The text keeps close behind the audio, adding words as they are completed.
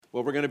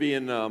Well, we're going to be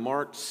in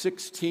Mark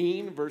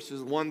 16,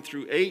 verses 1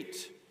 through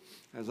 8,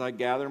 as I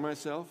gather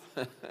myself.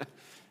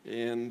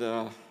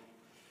 And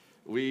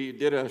we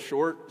did a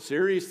short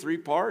series, 3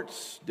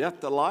 parts,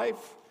 Death to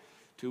Life.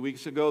 2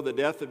 weeks ago, the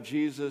death of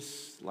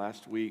Jesus.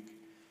 Last week,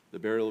 the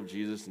burial of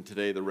Jesus. And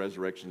today, the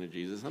resurrection of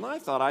Jesus. And I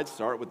thought I'd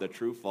start with the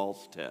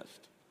true-false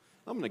test.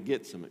 I'm going to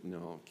get some...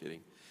 No, I'm kidding.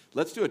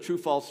 Let's do a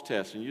true-false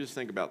test, and you just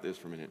think about this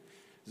for a minute.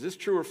 Is this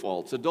true or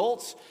false?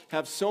 Adults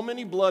have so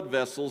many blood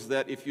vessels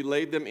that if you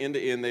laid them end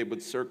to end, they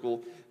would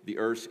circle the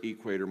Earth's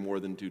equator more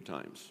than 2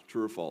 times.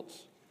 True or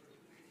false?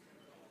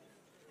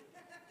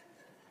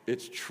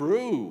 It's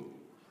true.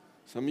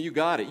 Some of you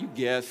got it. You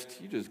guessed.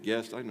 You just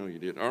guessed. I know you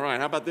did. All right,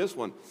 how about this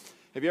one?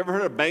 Have you ever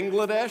heard of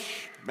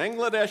Bangladesh?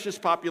 Bangladesh's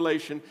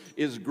population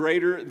is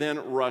greater than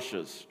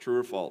Russia's. True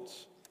or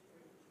false?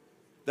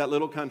 That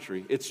little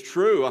country. It's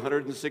true,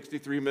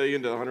 163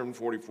 million to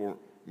 144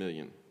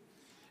 million.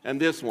 And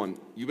this one,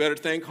 you better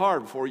think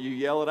hard before you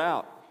yell it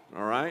out,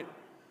 all right?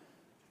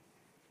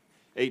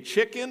 A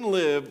chicken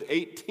lived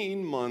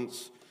 18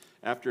 months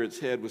after its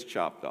head was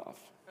chopped off.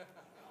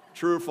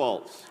 True or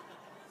false?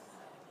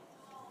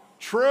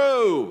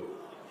 True.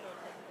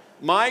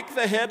 Mike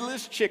the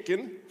Headless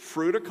Chicken,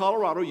 Fruita,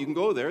 Colorado, you can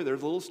go there,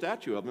 there's a little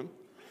statue of him,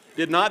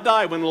 did not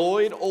die when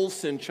Lloyd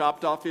Olson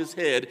chopped off his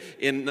head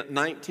in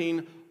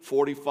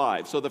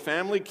 1945. So the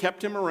family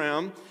kept him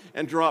around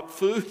and dropped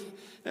food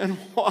and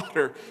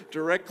water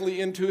directly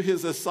into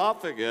his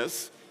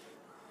esophagus.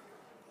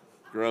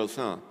 Gross,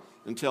 huh?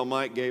 Until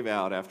Mike gave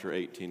out after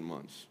 18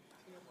 months.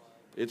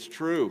 It's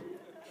true.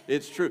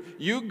 It's true.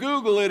 You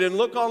Google it and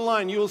look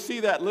online. You will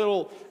see that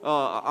little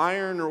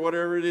iron or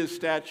whatever it is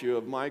statue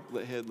of Mike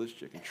the Headless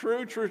Chicken.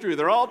 True, true, true.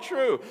 They're all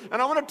true.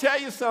 And I want to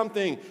tell you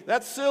something.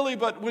 That's silly,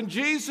 but when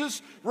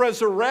Jesus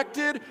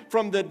resurrected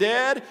from the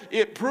dead,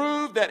 it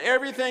proved that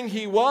everything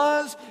he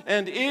was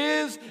and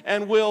is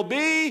and will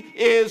be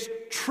is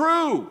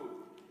true.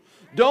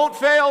 Don't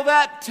fail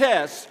that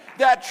test,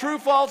 that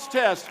true-false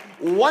test.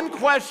 One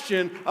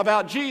question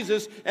about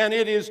Jesus, and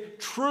it is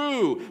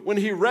true. When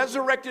he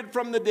resurrected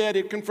from the dead,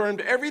 it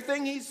confirmed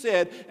everything he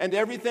said and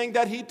everything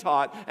that he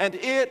taught, and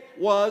it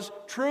was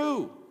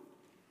true.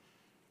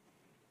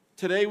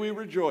 Today we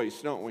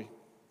rejoice, don't we?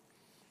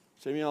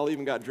 Some of y'all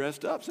even got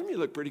dressed up. Some of you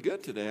look pretty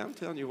good today. I'm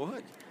telling you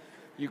what.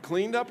 You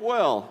cleaned up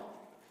well.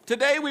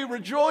 Today we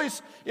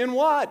rejoice in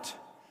what?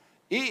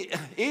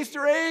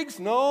 Easter eggs?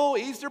 No.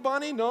 Easter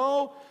bunny?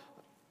 No.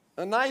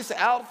 A nice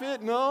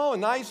outfit? No. A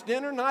nice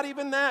dinner? Not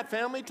even that.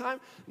 Family time?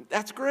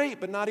 That's great,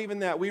 but not even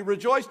that. We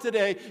rejoice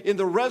today in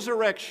the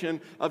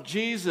resurrection of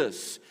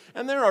Jesus.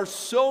 And there are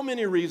so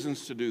many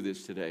reasons to do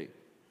this today.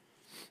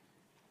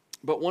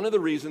 But one of the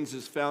reasons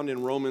is found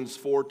in Romans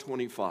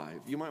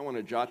 4:25. You might want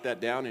to jot that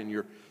down in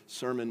your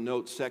sermon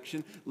notes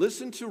section.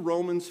 Listen to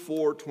Romans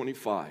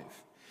 4:25.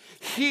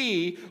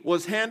 He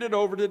was handed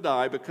over to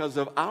die because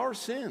of our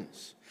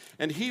sins,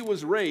 and he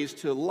was raised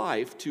to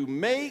life to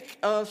make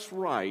us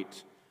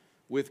right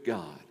with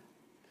God.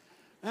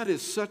 That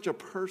is such a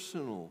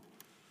personal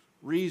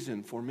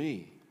reason for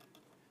me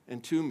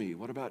and to me.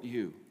 What about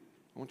you?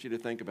 I want you to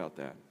think about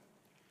that.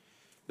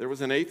 There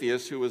was an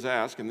atheist who was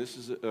asked, and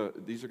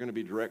these are going to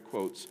be direct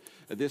quotes.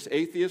 This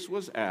atheist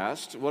was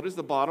asked, what is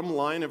the bottom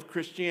line of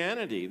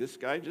Christianity? This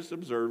guy just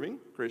observing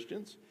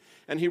Christians.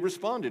 And he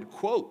responded,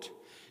 quote,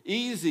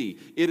 easy,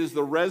 it is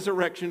the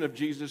resurrection of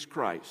Jesus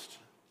Christ.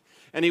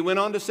 And he went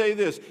on to say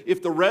this,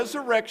 if the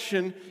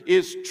resurrection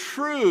is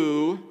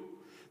true,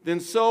 then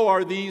so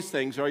are these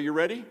things. Are you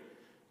ready?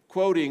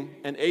 Quoting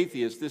an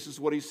atheist, this is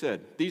what he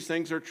said. These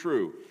things are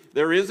true.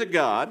 There is a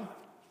God.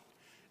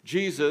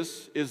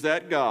 Jesus is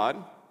that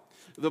God.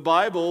 The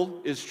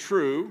Bible is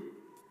true.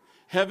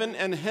 Heaven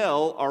and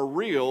hell are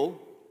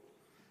real.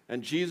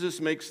 And Jesus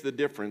makes the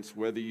difference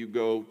whether you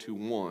go to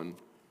one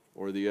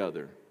or the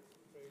other.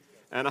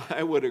 And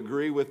I would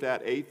agree with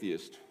that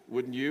atheist,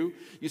 wouldn't you?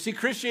 You see,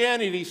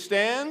 Christianity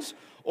stands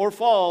or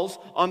falls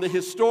on the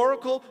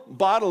historical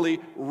bodily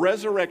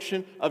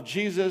resurrection of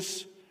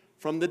Jesus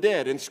from the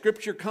dead. And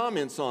Scripture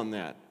comments on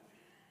that.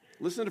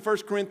 Listen to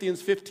 1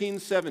 Corinthians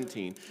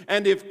 15:17.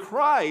 And if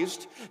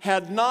Christ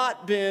had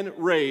not been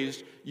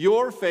raised,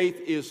 your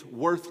faith is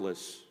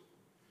worthless.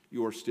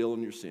 You are still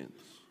in your sins.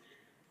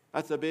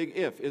 That's a big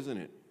if, isn't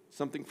it?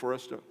 Something for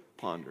us to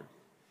ponder.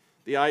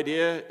 The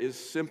idea is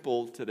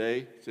simple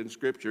today. It's in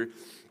Scripture.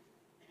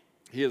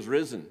 He is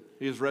risen.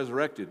 He is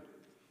resurrected.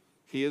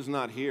 He is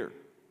not here.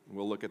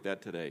 We'll look at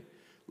that today.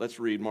 Let's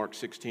read Mark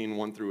 16,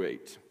 1 through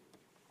 8.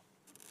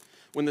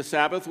 When the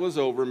Sabbath was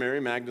over, Mary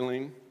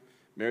Magdalene,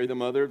 Mary the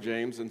mother of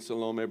James, and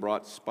Salome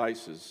bought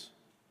spices,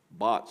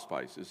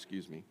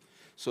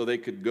 so they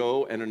could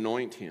go and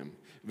anoint him.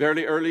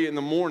 Very early in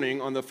the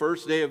morning, on the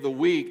first day of the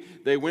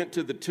week, they went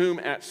to the tomb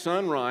at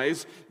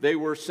sunrise. They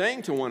were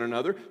saying to one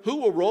another, who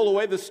will roll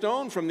away the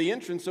stone from the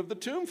entrance of the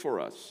tomb for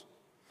us?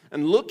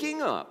 And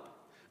looking up,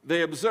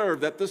 they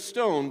observed that the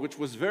stone, which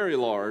was very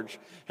large,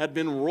 had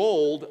been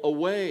rolled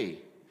away.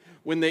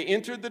 When they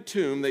entered the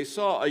tomb, they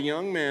saw a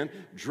young man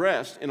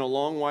dressed in a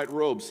long white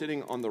robe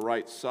sitting on the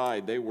right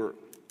side. They were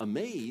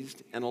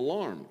amazed and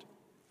alarmed.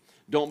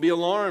 Don't be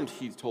alarmed,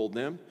 he told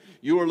them.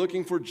 You are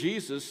looking for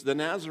Jesus the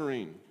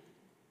Nazarene,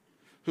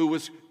 who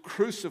was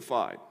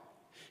crucified.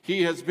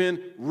 He has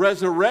been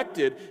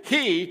resurrected.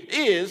 He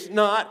is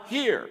not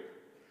here.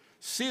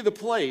 See the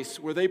place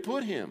where they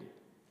put him.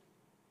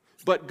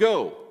 But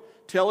go,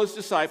 tell his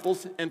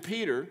disciples and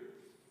Peter,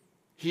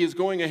 he is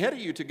going ahead of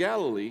you to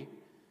Galilee,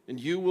 and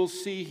you will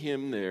see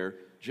him there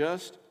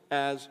just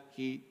as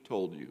he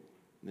told you.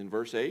 And in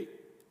verse 8,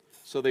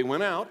 so they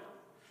went out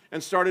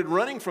and started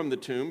running from the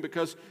tomb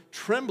because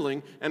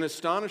trembling and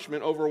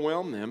astonishment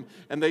overwhelmed them,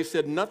 and they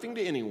said nothing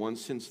to anyone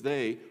since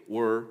they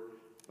were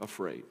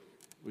afraid.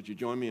 Would you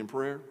join me in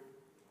prayer?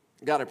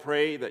 God, I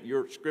pray that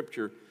your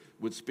scripture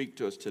would speak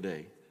to us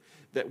today,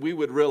 that we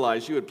would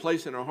realize, you would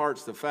place in our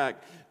hearts the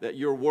fact that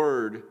your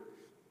word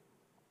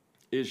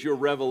is your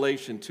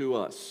revelation to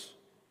us.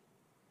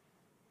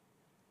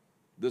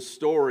 The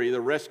story, the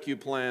rescue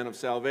plan of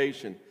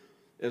salvation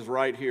is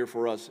right here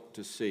for us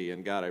to see.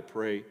 And God, I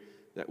pray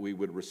that we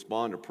would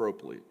respond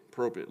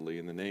appropriately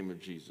in the name of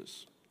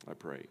Jesus. I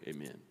pray,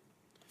 amen.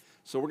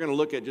 So we're going to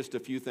look at just a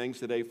few things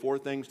today, 4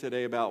 things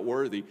today about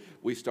worthy.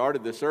 We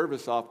started the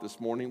service off this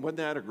morning. Wasn't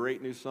that a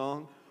great new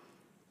song?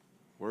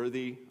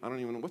 Worthy, I don't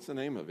even know, what's the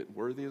name of it?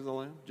 Worthy is the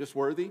Lamb? Just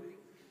Worthy?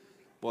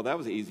 Well, that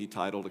was an easy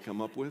title to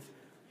come up with.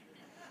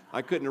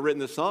 I couldn't have written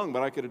the song,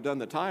 but I could have done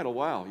the title.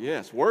 Wow,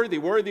 yes, worthy,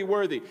 worthy,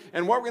 worthy.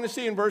 And what we're going to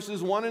see in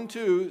verses 1 and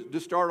 2 to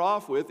start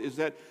off with is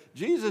that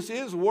Jesus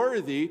is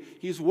worthy.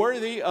 He's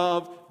worthy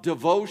of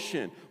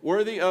devotion,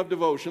 worthy of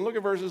devotion. Look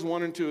at verses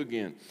 1 and 2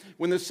 again.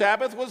 When the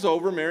Sabbath was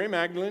over, Mary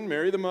Magdalene,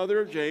 Mary the mother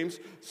of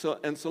James,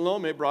 and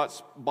Salome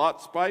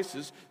bought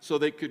spices so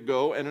they could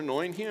go and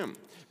anoint him.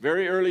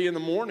 Very early in the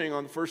morning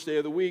on the first day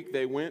of the week,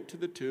 they went to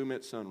the tomb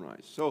at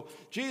sunrise. So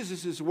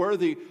Jesus is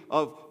worthy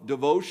of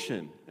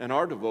devotion and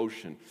our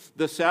devotion.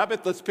 The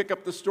Sabbath, let's pick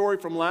up the story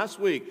from last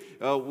week.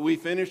 We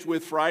finished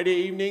with Friday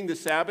evening. The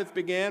Sabbath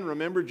began.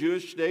 Remember,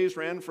 Jewish days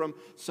ran from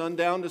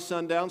sundown to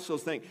sundown. So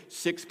think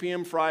 6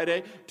 p.m.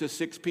 Friday to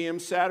 6 p.m.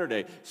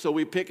 Saturday. So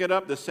we pick it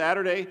up. The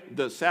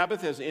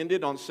Sabbath has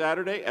ended on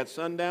Saturday at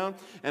sundown,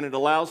 and it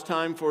allows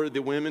time for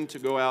the women to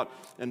go out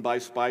and buy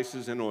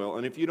spices and oil.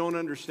 And if you don't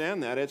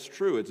understand that, it's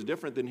true. It's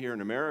different than here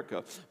in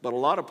America, but a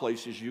lot of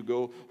places you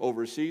go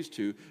overseas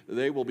to,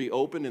 they will be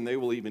open and they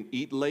will even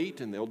eat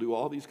late and they'll do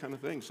all these kind of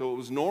things. So it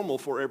was normal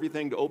for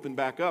everything to open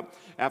back up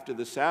after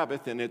the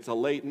Sabbath, and it's a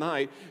late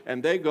night,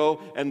 and they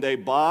go and they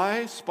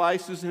buy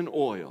spices and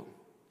oil.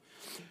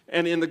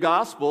 And in the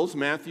Gospels,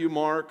 Matthew,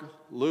 Mark,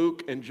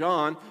 Luke, and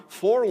John,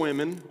 4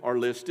 women are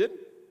listed.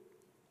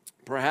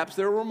 Perhaps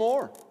there were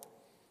more.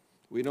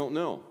 We don't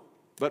know.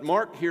 But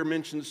Mark here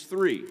mentions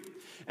 3.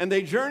 And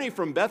they journey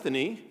from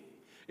Bethany.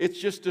 It's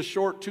just a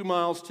short 2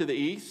 miles to the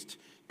east.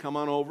 Come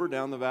on over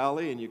down the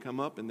valley and you come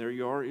up and there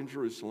you are in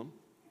Jerusalem.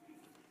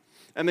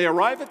 And they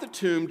arrive at the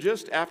tomb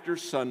just after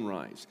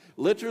sunrise.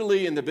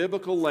 Literally in the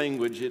biblical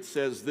language it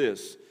says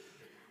this,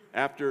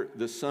 after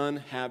the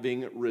sun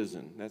having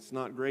risen. That's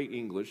not great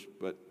English,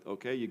 but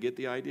okay, you get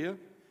the idea?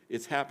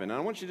 It's happened. I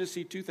want you to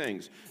see 2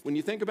 things. When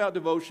you think about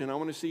devotion, I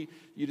want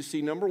you to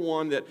see, number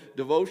 1, that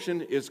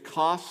devotion is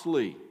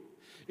costly.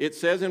 It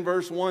says in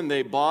verse 1,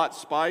 they bought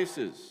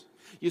spices.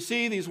 You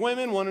see, these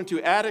women wanted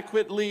to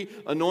adequately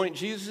anoint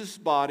Jesus'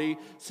 body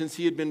since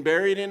he had been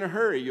buried in a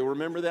hurry. You'll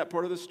remember that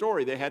part of the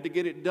story. They had to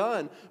get it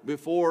done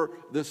before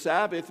the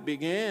Sabbath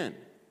began.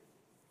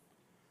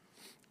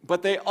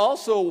 But they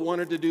also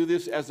wanted to do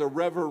this as a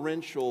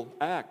reverential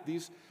act.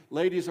 These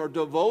ladies are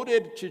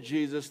devoted to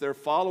Jesus. They're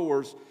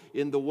followers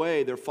in the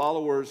way. They're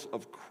followers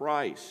of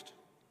Christ.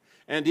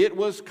 And it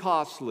was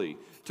costly.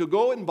 To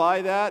go and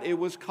buy that, it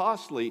was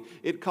costly.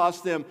 It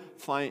cost them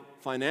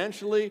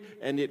financially,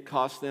 and it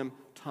cost them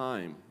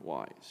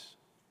time-wise.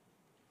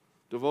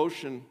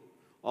 Devotion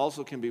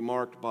also can be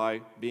marked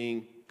by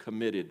being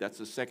committed. That's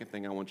the second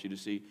thing I want you to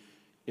see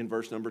in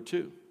verse number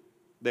 2.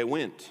 They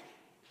went.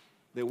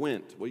 They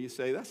went. Well, you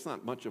say, that's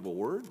not much of a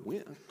word.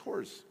 Went, of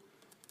course.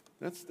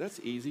 That's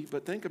easy,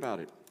 but think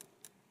about it.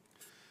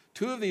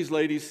 2 of these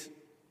ladies,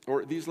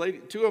 or these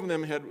ladies, 2 of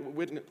them had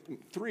witnessed,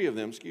 3 of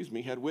them,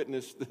 had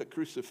witnessed the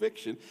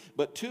crucifixion,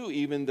 but 2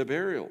 even the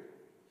burial.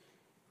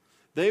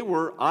 They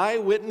were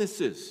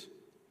eyewitnesses.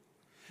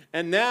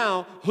 And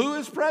now, who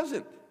is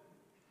present?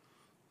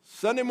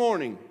 Sunday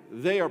morning,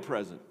 they are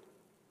present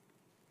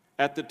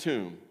at the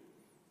tomb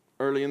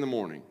early in the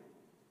morning.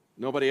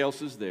 Nobody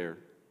else is there.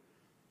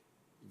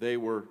 They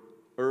were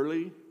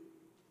early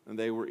and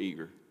they were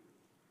eager.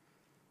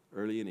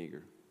 Early and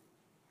eager.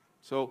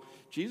 So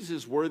Jesus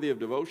is worthy of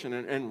devotion.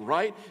 And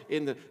right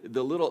in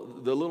the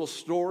little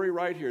story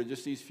right here,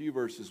 just these few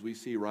verses, we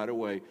see right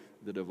away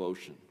the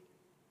devotion.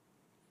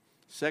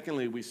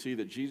 Secondly, we see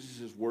that Jesus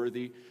is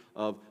worthy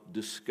of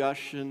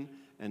discussion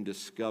and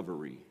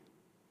discovery.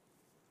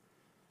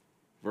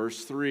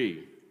 Verse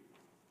 3,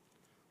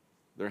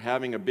 they're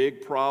having a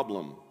big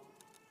problem.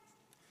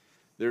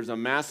 There's a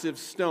massive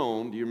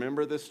stone. Do you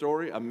remember this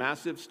story? A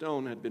massive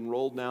stone had been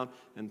rolled down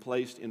and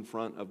placed in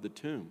front of the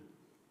tomb.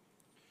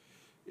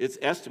 It's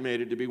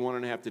estimated to be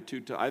 1.5 to 2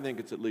 tons. I think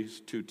it's at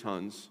least 2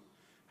 tons.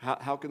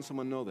 How can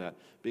someone know that?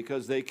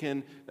 Because they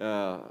can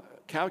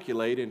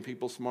calculate, and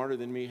people smarter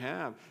than me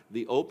have,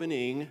 the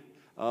opening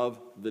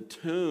of the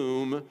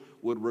tomb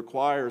would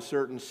require a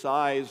certain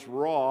size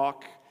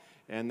rock,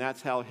 and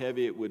that's how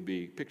heavy it would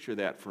be. Picture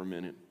that for a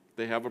minute.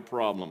 They have a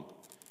problem.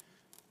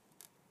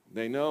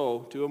 They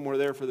know two of them were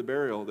there for the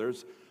burial.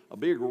 There's a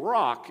big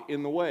rock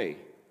in the way.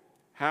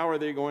 How are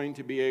they going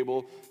to be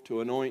able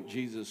to anoint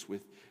Jesus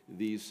with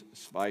these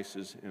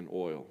spices and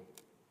oil?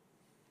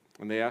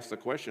 And they ask the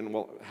question,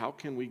 well, how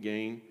can we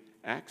gain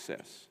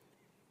access?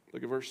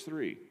 Look at verse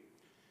 3.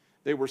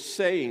 They were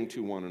saying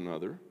to one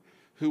another,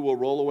 who will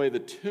roll away the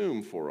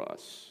tomb for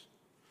us?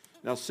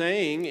 Now,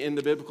 saying in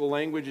the biblical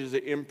language is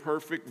an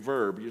imperfect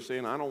verb. You're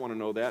saying, I don't want to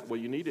know that. Well,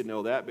 you need to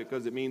know that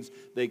because it means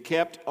they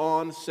kept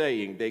on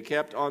saying. They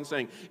kept on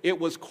saying. It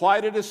was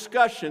quite a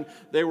discussion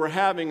they were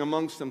having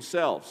amongst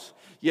themselves.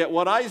 Yet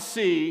what I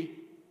see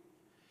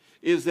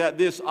is that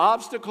this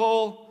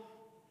obstacle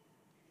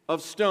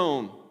of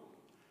stone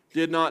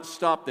did not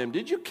stop them.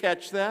 Did you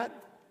catch that?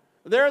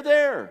 They're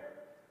there.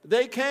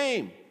 They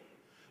came.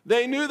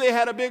 They knew they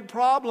had a big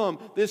problem,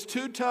 this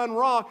 2-ton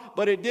rock,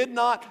 but it did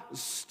not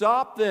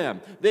stop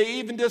them. They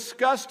even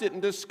discussed it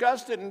and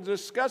discussed it and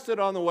discussed it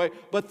on the way,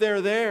 but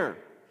they're there.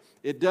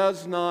 It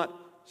does not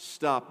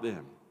stop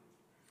them.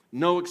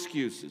 No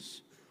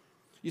excuses.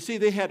 You see,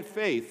 they had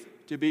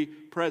faith to be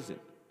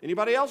present.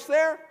 Anybody else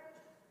there?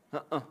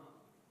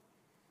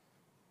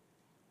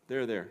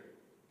 They're there.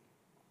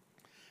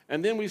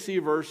 And then we see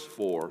verse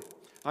 4.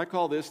 I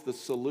call this the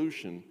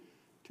solution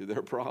to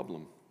their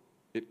problem.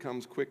 It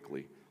comes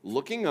quickly.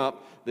 Looking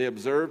up, they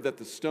observed that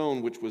the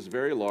stone, which was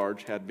very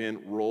large, had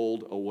been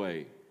rolled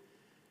away.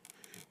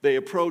 They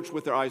approached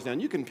with their eyes down.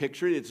 You can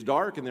picture it. It's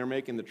dark, and they're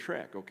making the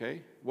trek,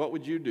 okay? What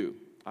would you do?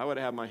 I would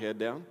have my head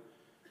down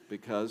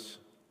because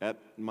at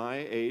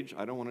my age,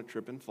 I don't want to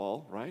trip and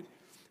fall, right?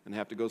 And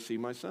have to go see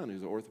my son,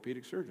 who's an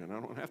orthopedic surgeon.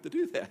 I don't have to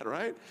do that,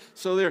 right?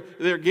 So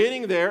they're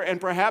getting there, and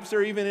perhaps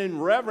they're even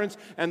in reverence,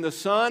 and the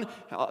sun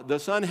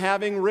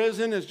having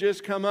risen has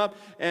just come up,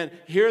 and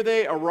here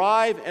they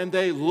arrive, and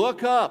they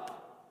look up.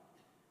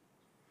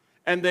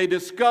 And they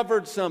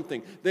discovered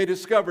something. They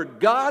discovered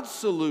God's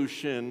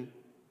solution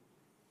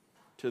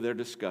to their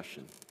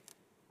discussion.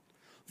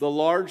 The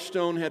large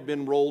stone had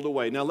been rolled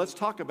away. Now let's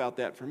talk about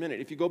that for a minute.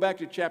 If you go back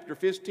to chapter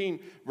 15,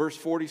 verse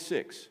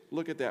 46,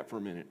 look at that for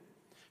a minute.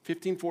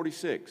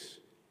 15:46.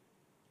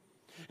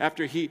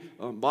 After he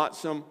bought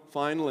some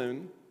fine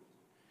linen,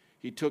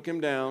 he took him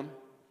down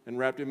and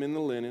wrapped him in the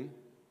linen.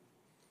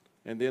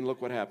 And then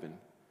look what happened.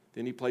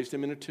 Then he placed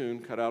him in a tomb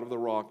cut out of the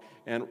rock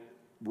and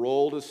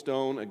rolled a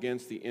stone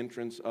against the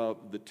entrance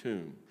of the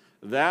tomb.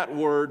 That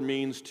word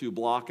means to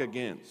block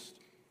against.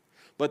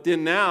 But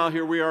then now,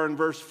 here we are in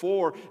verse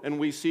 4, and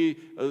we see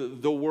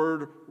the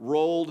word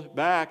rolled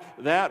back.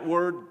 That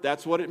word,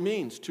 that's what it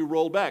means, to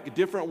roll back. A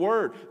different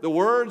word. The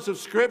words of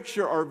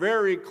Scripture are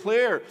very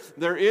clear.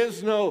 There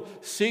is no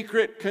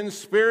secret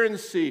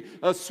conspiracy,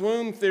 a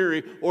swoon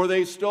theory, or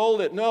they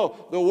stole it.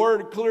 No, the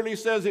word clearly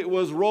says it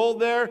was rolled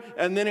there,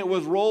 and then it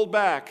was rolled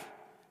back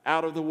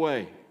out of the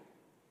way.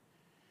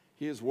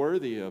 He is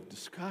worthy of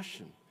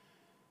discussion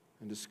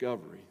and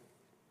discovery.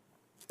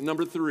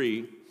 Number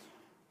 3,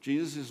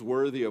 Jesus is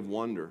worthy of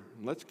wonder.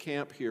 Let's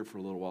camp here for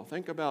a little while.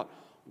 Think about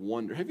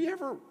wonder. Have you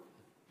ever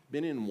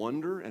been in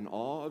wonder and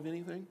awe of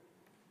anything?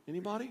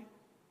 Anybody?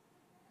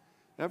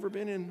 Ever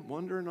been in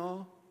wonder and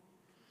awe?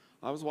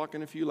 I was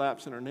walking a few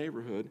laps in our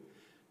neighborhood,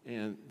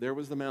 and there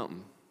was the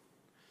mountain.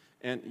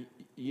 And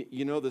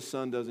you know the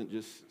sun doesn't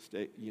just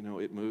stay,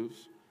 it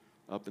moves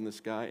up in the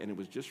sky, and it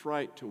was just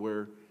right to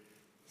where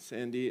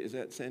is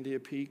that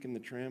Sandia Peak and the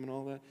tram and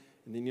all that?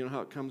 And then you know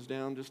how it comes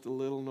down just a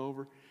little and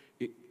over?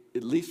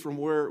 At least from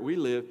where we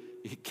live,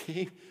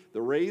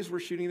 the rays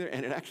were shooting there,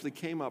 and it actually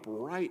came up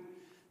right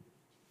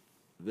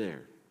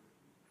there.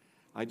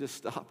 I just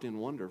stopped in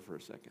wonder for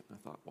a second. I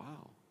thought,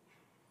 wow.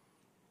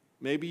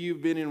 Maybe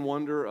you've been in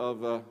wonder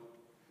of a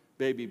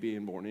baby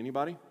being born.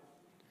 Anybody?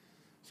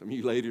 Some of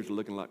you ladies are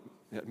looking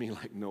at me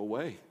like, no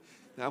way.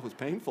 That was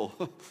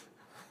painful.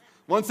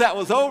 Once that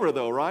was over,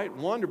 though, right?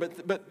 Wonder.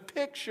 But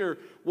picture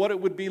what it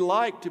would be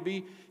like to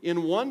be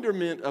in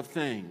wonderment of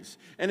things.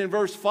 And in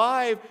verse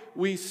 5,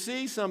 we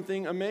see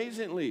something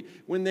amazingly.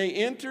 When they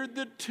entered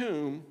the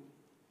tomb,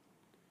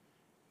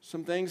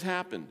 some things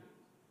happened.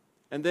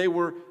 And they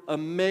were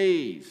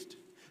amazed.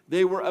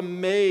 They were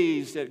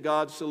amazed at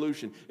God's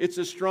solution. It's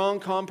a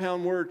strong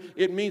compound word.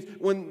 It means,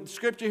 when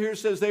Scripture here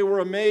says they were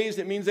amazed,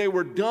 it means they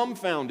were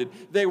dumbfounded.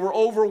 They were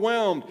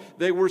overwhelmed.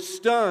 They were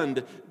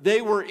stunned.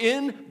 They were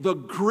in the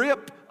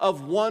grip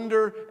of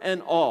wonder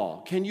and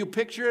awe. Can you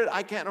picture it?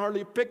 I can't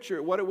hardly picture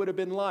it, what it would have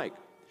been like.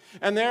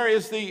 And there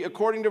is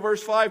according to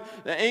verse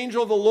 5, the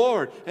angel of the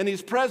Lord, and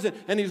he's present,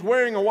 and he's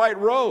wearing a white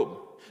robe.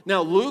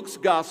 Now, Luke's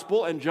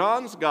gospel and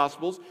John's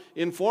gospels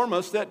inform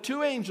us that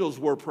 2 angels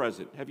were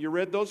present. Have you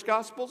read those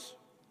gospels?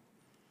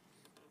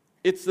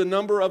 It's the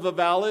number of a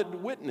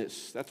valid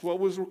witness. That's what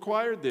was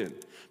required then.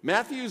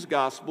 Matthew's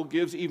gospel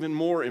gives even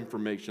more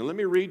information. Let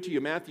me read to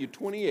you Matthew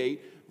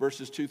 28,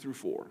 verses 2 through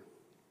 4.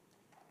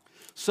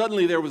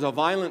 Suddenly there was a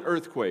violent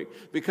earthquake,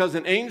 because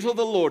an angel of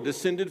the Lord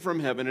descended from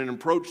heaven and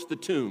approached the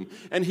tomb.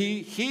 And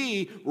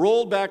he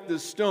rolled back the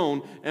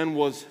stone and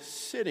was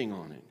sitting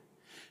on it.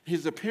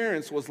 His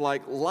appearance was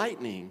like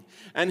lightning,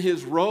 and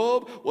his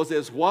robe was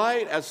as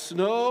white as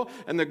snow,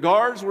 and the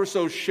guards were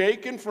so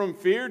shaken from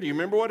fear. Do you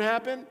remember what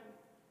happened?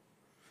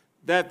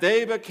 That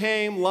they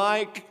became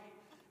like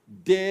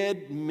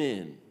dead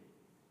men.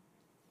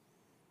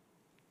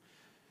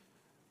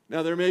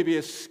 Now, there may be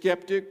a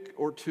skeptic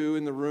or two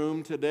in the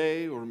room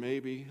today, or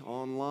maybe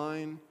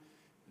online.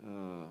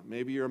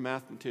 Maybe you're a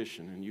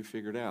mathematician and you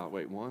figured out,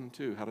 wait, 1,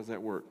 2, how does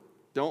that work?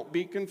 Don't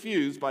be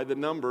confused by the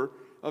number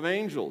of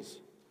angels.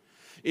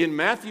 In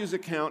Matthew's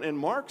account and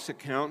Mark's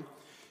account,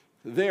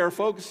 they are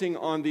focusing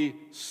on the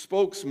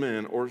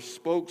spokesman or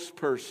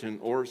spokesperson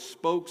or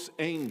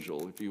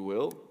spokesangel, if you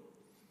will,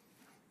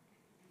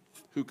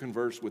 who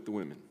conversed with the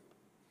women.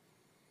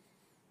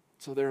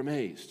 So they're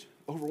amazed,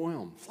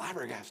 overwhelmed,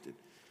 flabbergasted.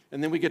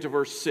 And then we get to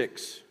verse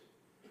 6.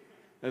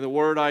 And the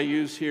word I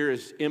use here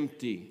is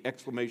empty,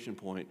 exclamation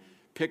point.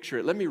 Picture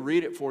it. Let me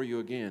read it for you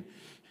again.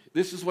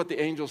 This is what the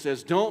angel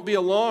says. Don't be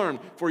alarmed,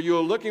 for you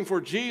are looking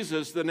for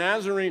Jesus, the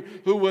Nazarene,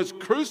 who was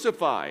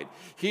crucified.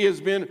 He has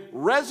been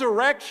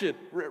resurrected,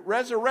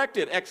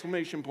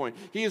 exclamation point.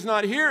 He is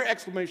not here,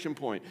 exclamation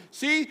point.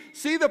 See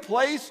the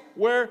place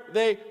where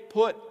they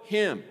put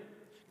him.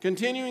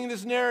 Continuing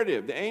this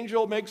narrative, the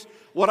angel makes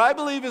what I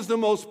believe is the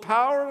most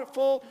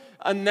powerful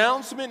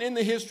announcement in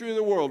the history of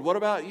the world. What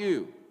about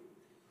you?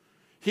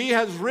 He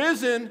has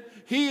risen.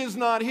 He is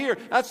not here.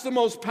 That's the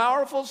most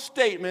powerful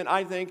statement,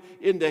 I think,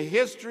 in the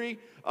history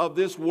of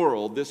this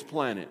world, this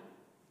planet.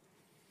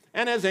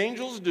 And as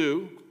angels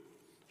do,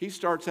 he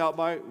starts out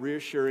by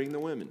reassuring the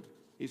women.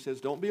 He says,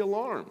 don't be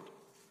alarmed.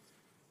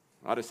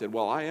 I'd have said,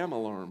 well, I am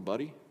alarmed,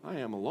 buddy. I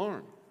am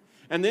alarmed.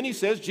 And then he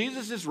says,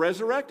 Jesus is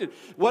resurrected.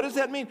 What does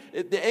that mean?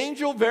 The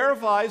angel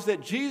verifies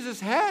that Jesus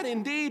had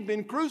indeed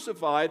been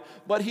crucified,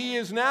 but he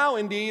is now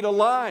indeed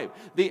alive.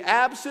 The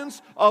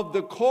absence of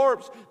the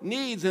corpse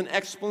needs an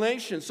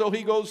explanation. So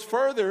he goes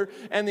further,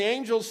 and the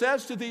angel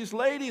says to these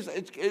ladies,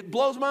 it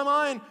blows my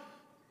mind.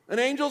 An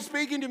angel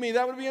speaking to me,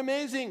 that would be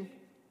amazing.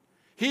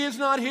 He is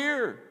not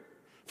here.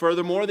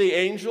 Furthermore, the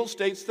angel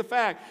states the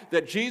fact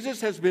that Jesus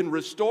has been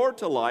restored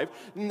to life.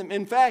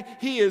 In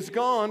fact, he is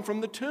gone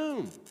from the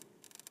tomb.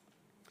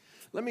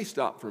 Let me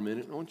stop for a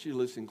minute. I want you to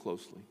listen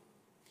closely.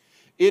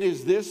 It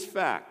is this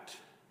fact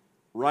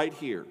right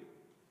here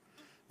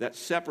that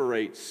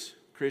separates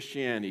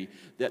Christianity,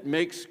 that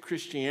makes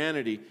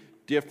Christianity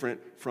different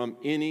from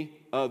any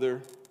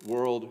other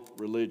world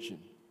religion.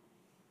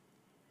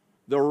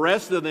 The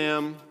rest of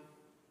them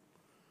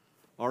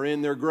are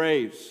in their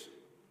graves.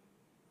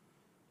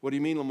 What do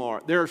you mean,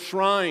 Lamar? There are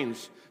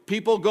shrines.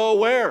 People go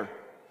where?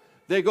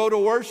 They go to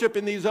worship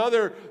in these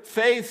other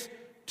faiths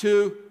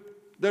to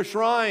the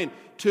shrine,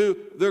 to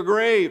the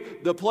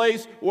grave, the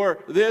place where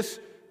this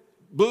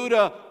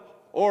Buddha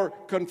or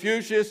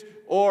Confucius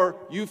or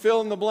you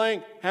fill in the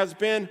blank has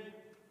been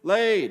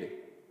laid.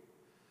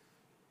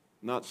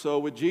 Not so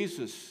with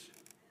Jesus.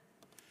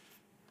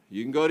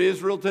 You can go to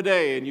Israel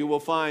today and you will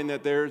find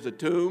that there's a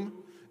tomb,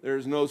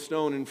 there's no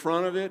stone in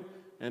front of it,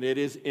 and it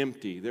is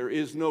empty. There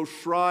is no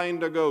shrine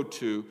to go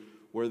to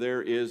where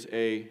there is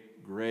a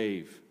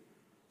grave.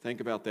 Think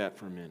about that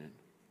for a minute.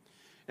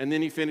 And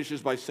then he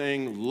finishes by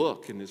saying,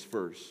 look, in this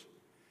verse.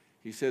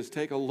 He says,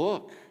 take a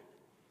look.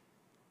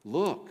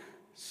 Look,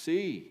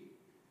 see.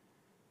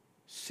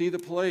 See the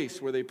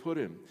place where they put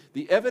him.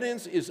 The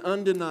evidence is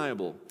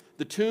undeniable.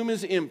 The tomb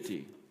is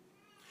empty.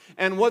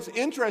 And what's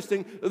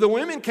interesting, the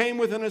women came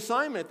with an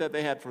assignment that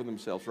they had for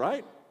themselves,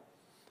 right?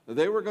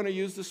 They were going to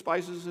use the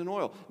spices and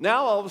oil.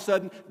 Now, all of a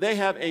sudden, they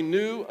have a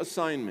new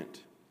assignment.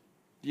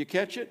 Do you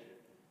catch it?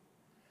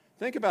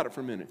 Think about it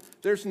for a minute.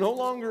 There's no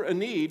longer a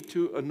need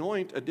to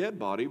anoint a dead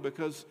body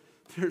because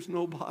there's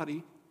no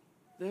body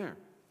there.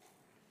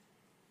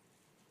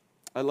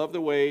 I love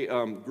the way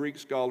Greek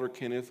scholar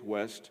Kenneth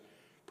West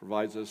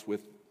provides us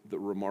with the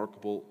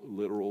remarkable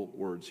literal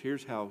words.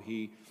 Here's how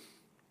he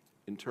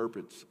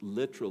interprets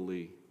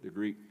literally the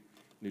Greek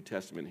New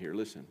Testament here.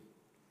 Listen.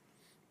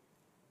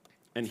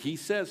 And he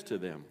says to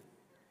them,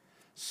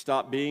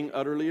 stop being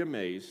utterly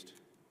amazed.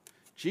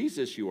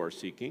 Jesus you are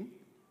seeking,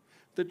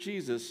 the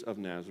Jesus of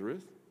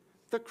Nazareth,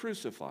 the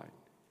crucified.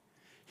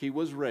 He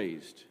was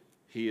raised.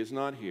 He is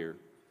not here.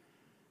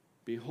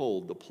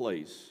 Behold the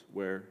place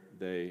where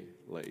they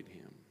laid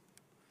him.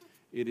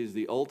 It is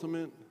the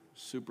ultimate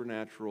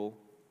supernatural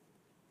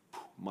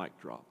mic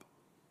drop.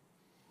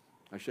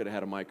 I should have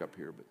had a mic up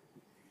here, but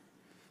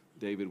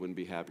David wouldn't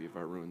be happy if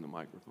I ruined the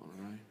microphone,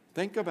 all right?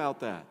 Think about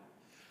that.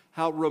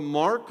 How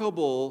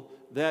remarkable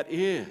that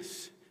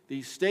is,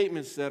 these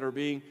statements that are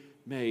being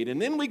made. And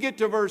then we get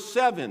to verse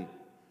 7,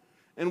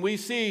 and we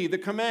see the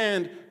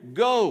command,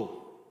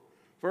 go.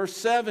 Verse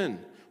 7,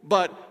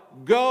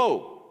 but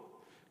go.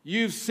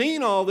 You've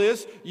seen all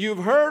this, you've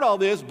heard all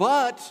this,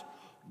 but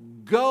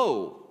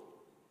go.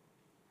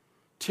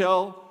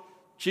 Tell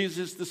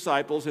Jesus'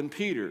 disciples and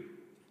Peter.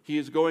 He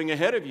is going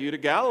ahead of you to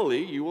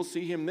Galilee. You will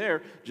see him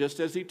there,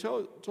 just as he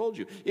told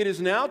you. It is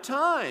now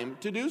time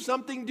to do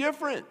something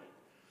different.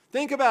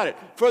 Think about it.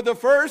 For the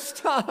first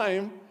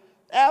time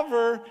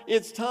ever,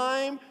 it's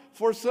time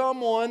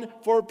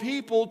for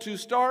people to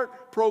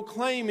start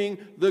proclaiming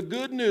the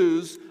good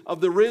news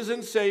of the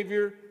risen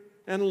Savior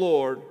and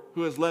Lord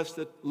who has left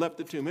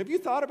the tomb. Have you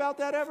thought about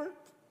that ever?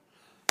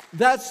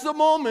 That's the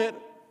moment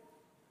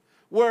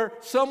where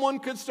someone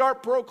could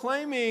start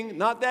proclaiming,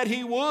 not that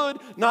he would,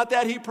 not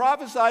that he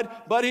prophesied,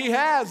 but he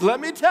has.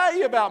 Let me tell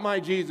you about my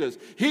Jesus.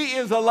 He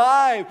is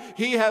alive.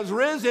 He has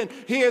risen.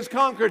 He has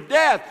conquered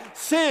death,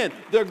 sin,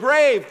 the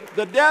grave,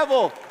 the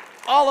devil,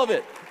 all of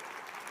it.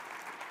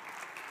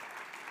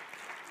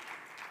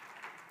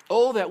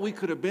 Oh, that we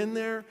could have been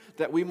there,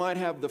 that we might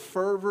have the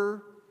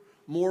fervor,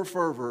 more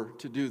fervor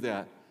to do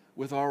that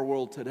with our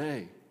world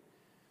today.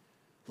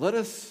 Let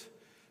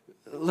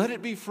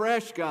it be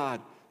fresh, God,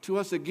 to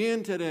us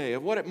again today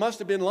of what it must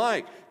have been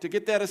like to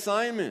get that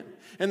assignment.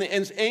 And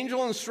the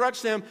angel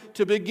instructs them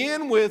to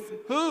begin with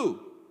who?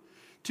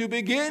 To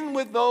begin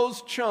with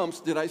those chumps.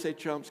 Did I say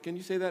chumps? Can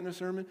you say that in a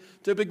sermon?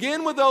 To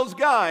begin with those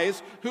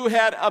guys who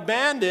had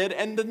abandoned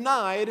and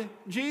denied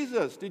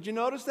Jesus. Did you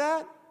notice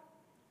that?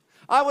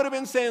 I would have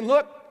been saying,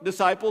 look,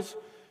 disciples,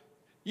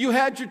 you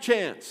had your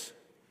chance.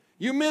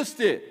 You missed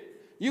it.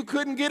 You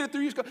couldn't get it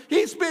through your school.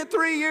 He spent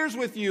 3 years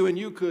with you and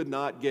you could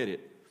not get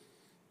it.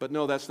 But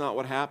no, that's not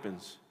what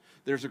happens.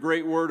 There's a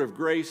great word of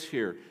grace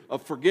here,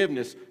 of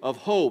forgiveness, of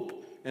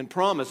hope and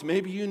promise.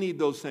 Maybe you need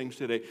those things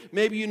today.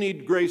 Maybe you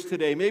need grace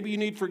today. Maybe you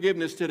need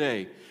forgiveness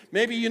today.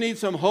 Maybe you need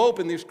some hope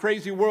in this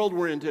crazy world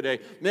we're in today.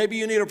 Maybe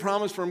you need a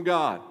promise from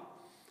God.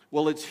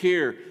 Well, it's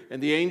here,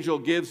 and the angel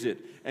gives it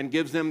and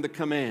gives them the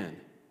command.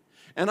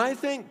 And I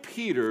think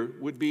Peter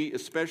would be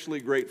especially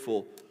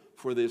grateful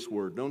for this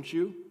word, don't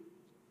you?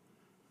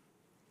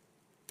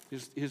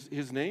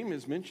 His name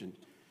is mentioned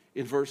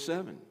in verse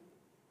 7.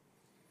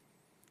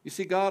 You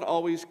see, God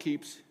always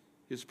keeps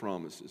his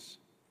promises.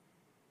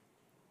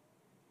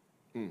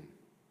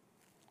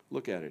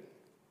 Look at it.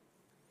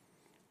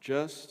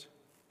 Just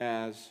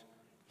as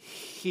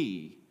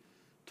he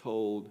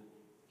told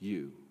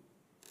you.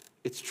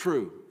 It's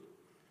true.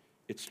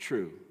 It's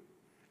true.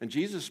 And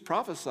Jesus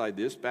prophesied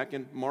this back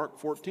in Mark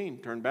 14.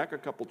 Turn back a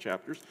couple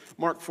chapters.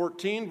 Mark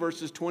 14,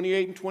 verses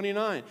 28 and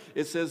 29.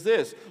 It says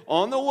this,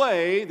 on the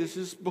way, this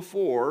is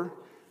before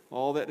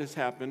all that has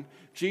happened,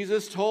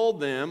 Jesus told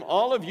them,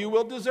 all of you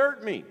will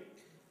desert me.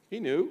 He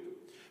knew.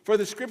 For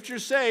the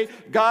scriptures say,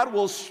 God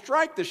will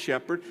strike the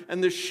shepherd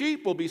and the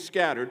sheep will be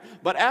scattered.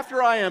 But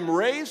after I am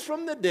raised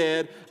from the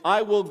dead,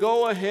 I will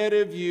go ahead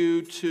of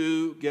you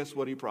to, guess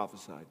what he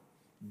prophesied?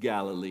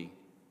 Galilee.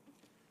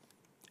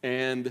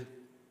 And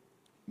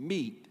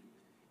meet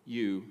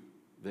you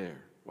there.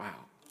 Wow.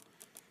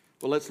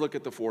 Well, let's look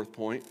at the fourth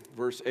point,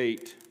 verse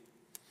 8.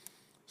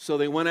 So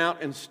they went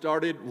out and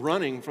started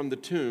running from the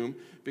tomb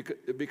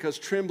because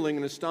trembling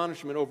and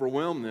astonishment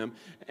overwhelmed them,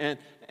 and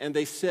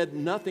they said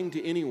nothing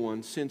to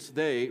anyone since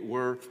they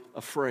were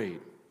afraid.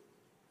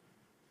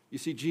 You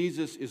see,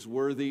 Jesus is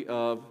worthy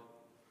of,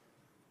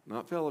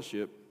 not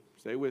fellowship,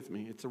 stay with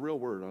me, it's a real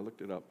word, I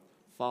looked it up,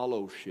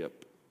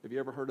 fellowship. Have you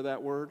ever heard of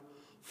that word?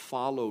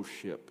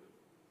 Fellowship.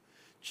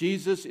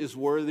 Jesus is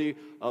worthy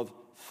of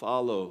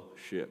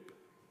fellowship,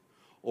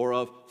 or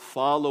of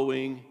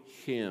following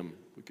him.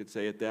 We could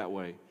say it that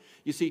way.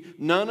 You see,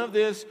 none of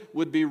this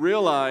would be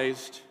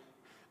realized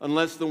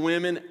unless the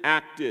women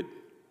acted.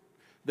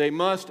 They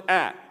must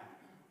act.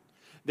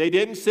 They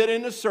didn't sit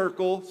in a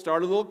circle,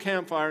 start a little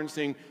campfire and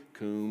sing,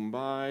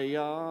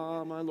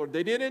 Kumbaya, my Lord.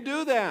 They didn't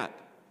do that.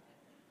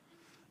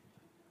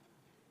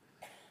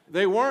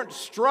 They weren't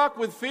struck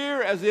with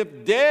fear as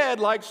if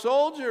dead like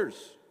soldiers.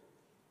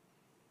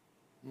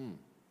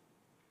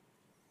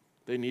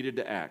 They needed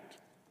to act.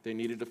 They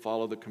needed to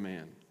follow the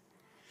command.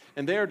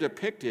 And they are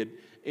depicted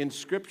in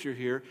Scripture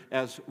here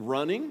as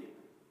running,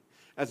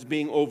 as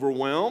being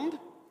overwhelmed,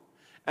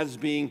 as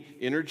being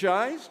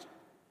energized.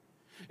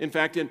 In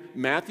fact, in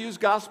Matthew's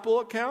gospel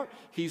account,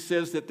 he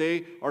says that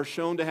they are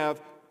shown to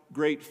have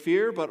great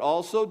fear, but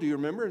also, do you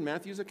remember in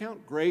Matthew's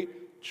account?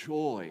 Great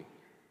joy.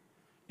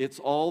 It's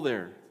all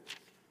there.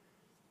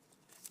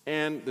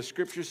 And the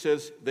Scripture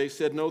says they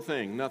said no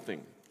thing,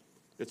 nothing.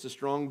 It's a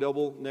strong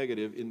double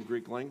negative in the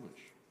Greek language.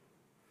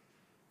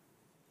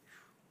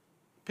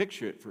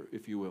 Picture it,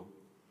 if you will.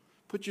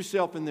 Put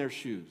yourself in their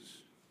shoes.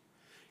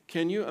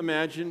 Can you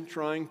imagine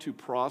trying to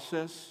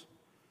process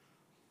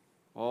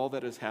all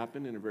that has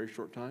happened in a very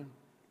short time?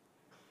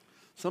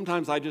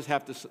 Sometimes I just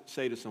have to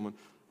say to someone,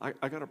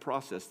 I got to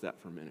process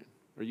that for a minute.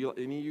 Are you,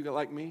 any of you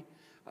like me?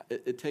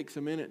 It takes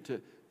a minute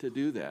to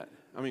do that.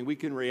 I mean, we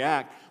can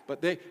react,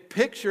 but they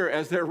picture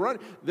as they're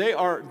running, they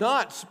are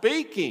not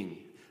speaking.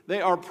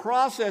 They are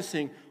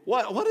processing.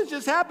 What has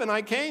just happened?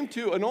 I came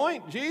to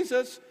anoint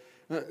Jesus.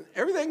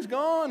 Everything's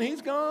gone.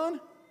 He's gone.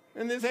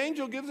 And this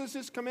angel gives us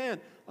this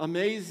command.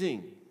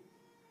 Amazing.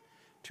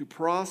 To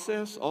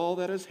process all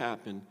that has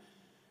happened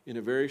in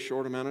a very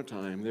short amount of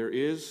time, there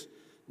is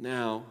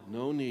now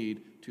no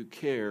need to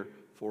care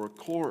for a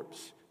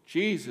corpse.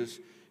 Jesus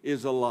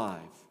is alive.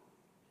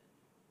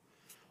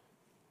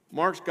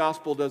 Mark's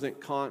gospel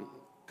doesn't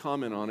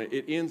comment on it.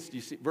 It ends,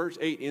 you see, verse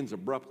 8 ends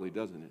abruptly,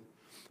 doesn't it?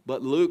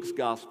 But Luke's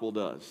gospel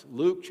does.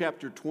 Luke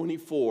chapter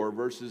 24,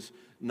 verses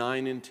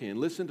 9 and 10.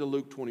 Listen to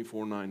Luke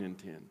 24, 9 and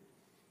 10.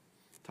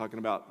 Talking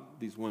about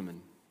these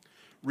women.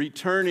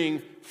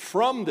 Returning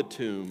from the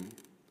tomb,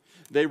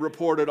 they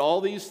reported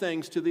all these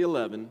things to the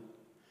 11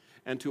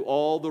 and to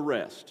all the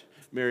rest.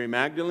 Mary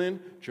Magdalene,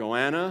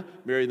 Joanna,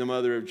 Mary the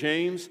mother of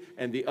James,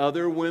 and the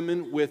other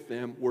women with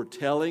them were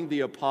telling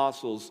the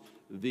apostles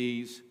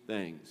these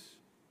things.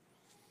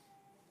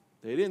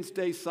 They didn't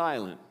stay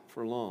silent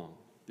for long,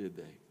 did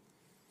they?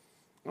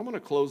 I'm going to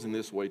close in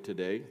this way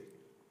today.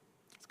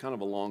 It's kind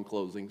of a long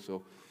closing,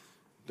 so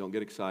don't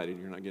get excited.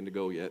 You're not getting to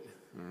go yet,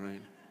 all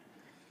right?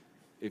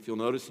 If you'll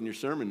notice in your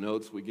sermon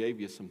notes, we gave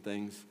you some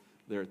things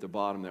there at the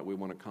bottom that we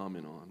want to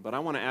comment on. But I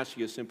want to ask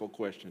you a simple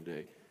question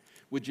today.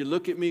 Would you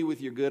look at me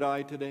with your good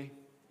eye today?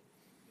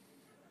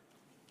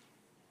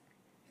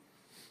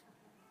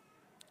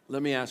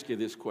 Let me ask you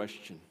this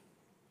question.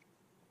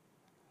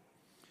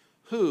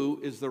 Who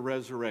is the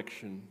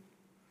resurrection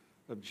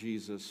of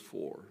Jesus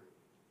for?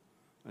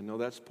 I know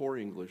that's poor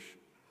English,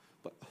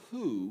 but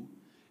who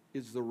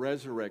is the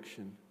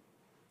resurrection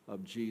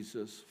of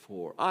Jesus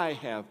for? I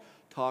have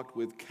talked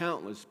with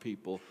countless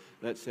people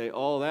that say,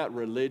 oh, that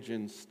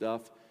religion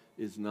stuff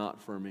is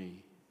not for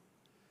me.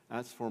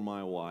 That's for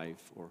my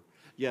wife. Or,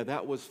 yeah,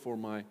 that was for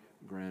my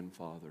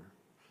grandfather.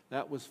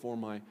 That was for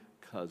my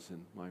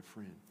cousin, my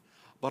friend.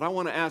 But I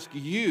want to ask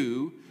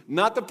you,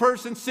 not the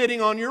person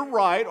sitting on your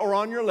right or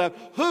on your left,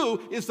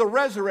 who is the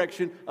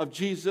resurrection of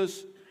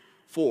Jesus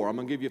for? I'm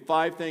going to give you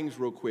 5 things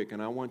real quick,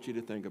 and I want you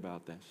to think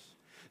about this.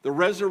 The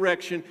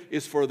resurrection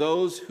is for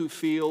those who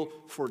feel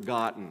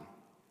forgotten.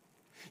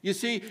 You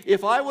see,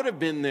 if I would have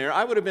been there,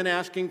 I would have been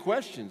asking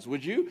questions,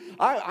 would you?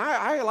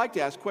 I like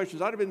to ask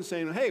questions. I'd have been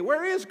saying, hey,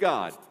 where is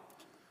God?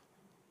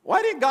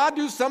 Why did God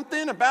do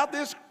something about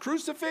this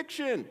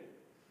crucifixion?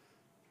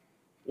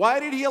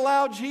 Why did he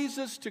allow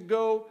Jesus to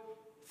go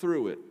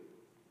through it?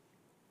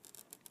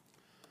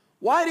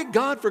 Why did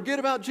God forget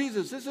about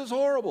Jesus? This is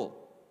horrible.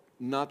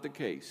 Not the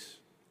case.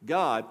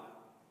 God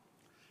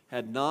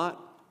had not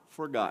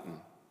forgotten.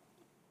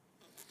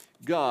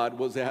 God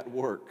was at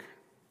work.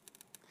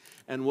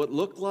 And what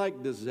looked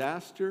like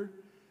disaster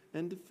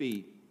and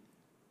defeat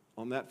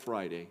on that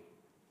Friday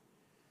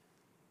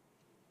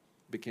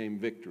became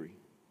victory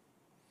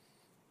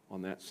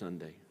on that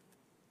Sunday.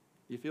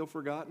 You feel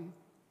forgotten?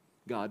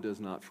 God does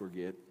not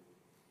forget.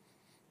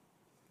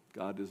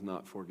 God does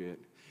not forget.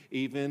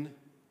 Even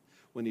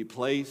when he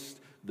placed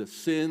the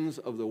sins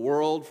of the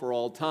world for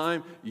all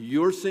time,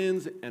 your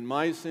sins and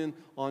my sin,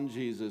 on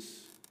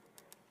Jesus,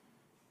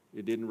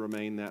 it didn't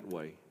remain that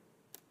way.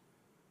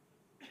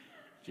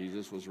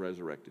 Jesus was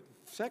resurrected.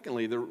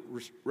 Secondly, the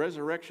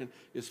resurrection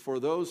is for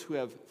those who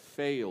have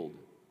failed.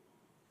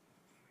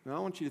 Now, I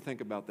want you to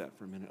think about that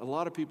for a minute. A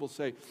lot of people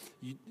say,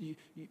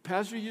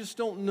 Pastor, you just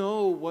don't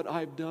know what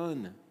I've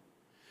done.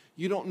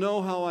 You don't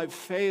know how I've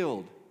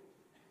failed.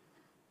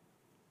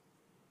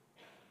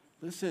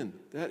 Listen,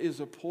 that is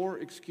a poor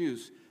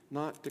excuse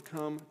not to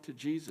come to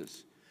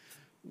Jesus.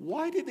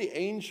 Why did the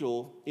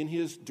angel in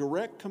his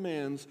direct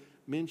commands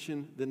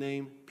mention the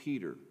name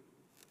Peter?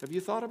 Have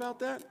you thought about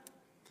that?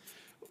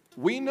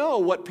 We know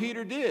what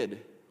Peter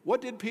did.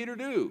 What did Peter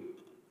do?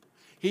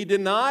 He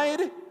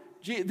denied,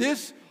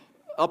 this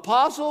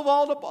apostle of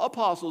all the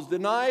apostles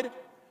denied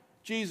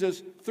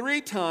Jesus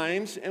 3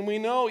 times, and we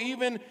know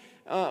even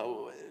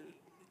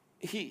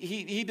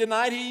he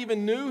denied he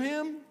even knew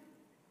him.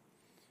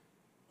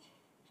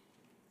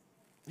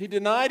 He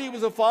denied he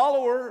was a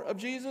follower of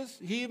Jesus.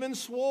 He even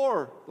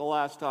swore the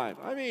last time.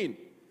 I mean,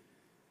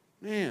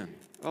 man,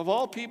 of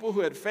all people who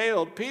had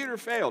failed, Peter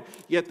failed.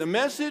 Yet the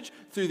message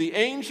through the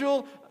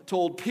angel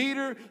told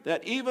Peter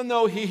that even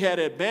though he had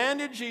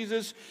abandoned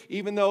Jesus,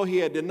 even though he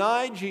had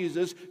denied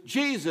Jesus,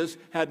 Jesus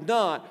had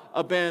not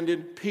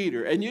abandoned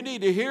Peter. And you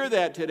need to hear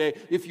that today.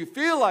 If you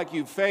feel like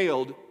you've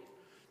failed,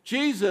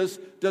 Jesus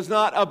does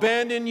not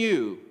abandon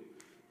you.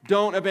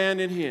 Don't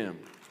abandon him.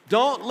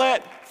 Don't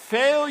let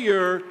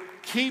failure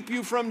keep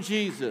you from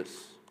Jesus.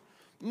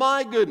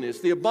 My goodness,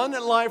 the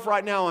abundant life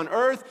right now on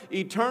earth,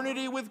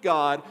 eternity with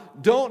God,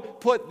 don't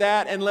put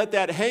that and let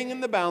that hang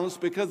in the balance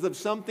because of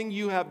something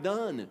you have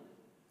done.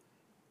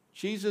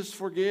 Jesus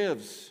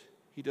forgives.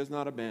 He does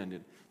not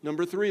abandon.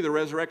 Number 3, the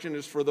resurrection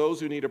is for those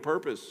who need a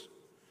purpose. Do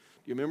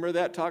you remember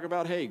that? Talk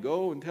about, hey,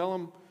 go and tell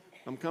them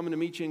I'm coming to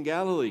meet you in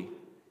Galilee.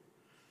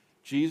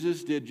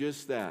 Jesus did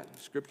just that.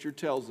 Scripture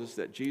tells us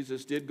that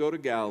Jesus did go to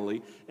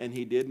Galilee and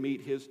he did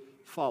meet his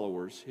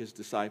followers, his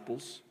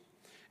disciples,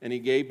 and he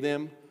gave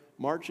them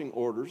marching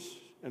orders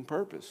and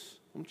purpose.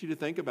 I want you to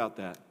think about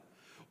that.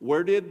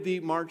 Where did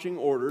the marching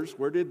orders,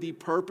 where did the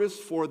purpose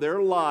for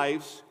their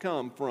lives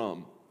come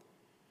from?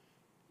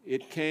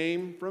 It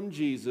came from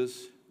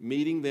Jesus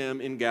meeting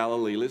them in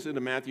Galilee. Listen to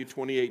Matthew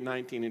 28,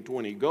 19 and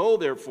 20. Go,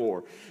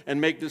 therefore,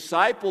 and make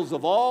disciples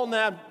of all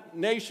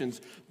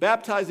nations,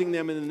 baptizing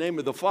them in the name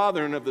of the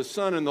Father and of the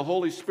Son and the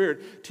Holy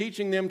Spirit,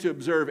 teaching them to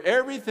observe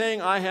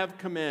everything I have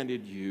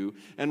commanded you.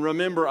 And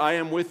remember, I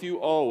am with you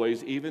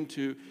always, even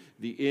to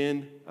the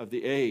end of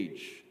the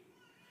age.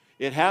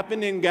 It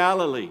happened in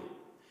Galilee.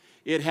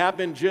 It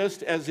happened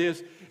just as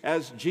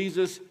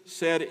Jesus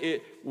said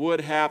it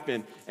would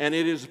happen, and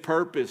it is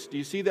purpose. Do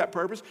you see that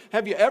purpose?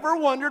 Have you ever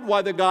wondered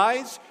why the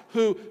guys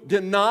who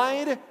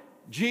denied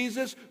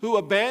Jesus, who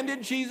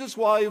abandoned Jesus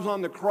while he was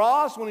on the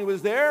cross, when he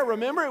was there,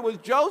 remember, it was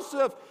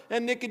Joseph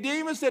and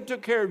Nicodemus that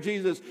took care of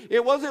Jesus.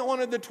 It wasn't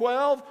one of the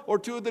 12 or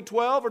 2 of the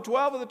 12 or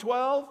 12 of the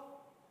 12.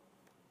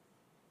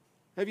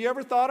 Have you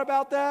ever thought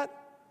about that?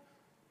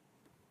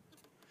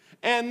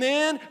 And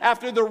then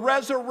after the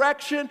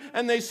resurrection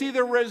and they see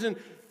the risen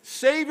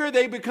Savior,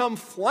 they become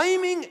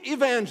flaming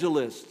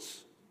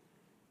evangelists,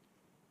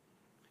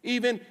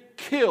 even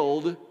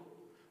killed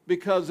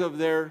because of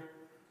their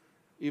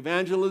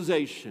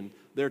evangelization,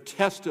 their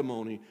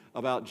testimony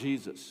about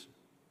Jesus.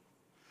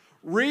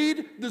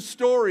 Read the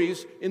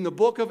stories in the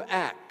book of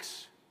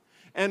Acts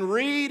and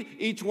read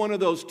each one of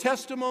those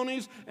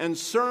testimonies and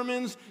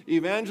sermons,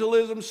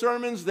 evangelism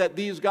sermons that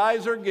these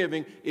guys are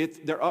giving.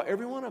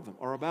 Every one of them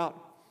are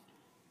about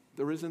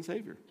the risen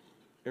Savior.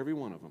 Every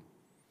one of them.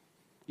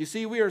 You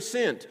see, we are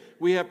sent.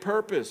 We have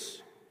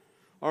purpose.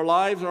 Our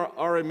lives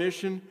are a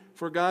mission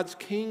for God's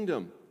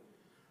kingdom.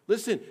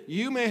 Listen,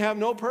 you may have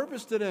no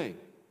purpose today.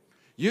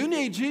 You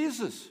need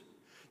Jesus.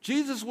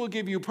 Jesus will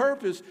give you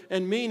purpose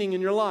and meaning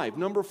in your life.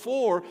 Number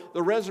 4,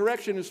 the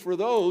resurrection is for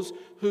those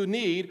who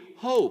need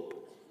hope.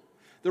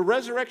 The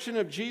resurrection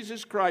of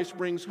Jesus Christ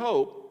brings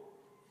hope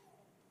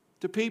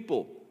to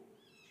people.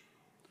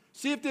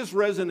 See if this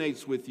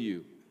resonates with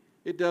you.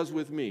 It does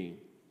with me.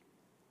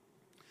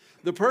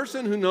 The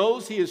person who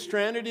knows he is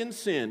stranded in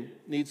sin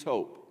needs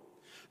hope.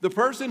 The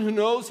person who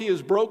knows he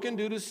is broken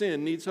due to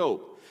sin needs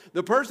hope.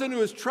 The person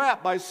who is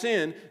trapped by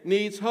sin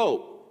needs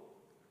hope.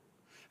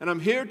 And I'm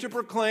here to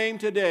proclaim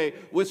today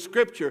with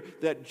Scripture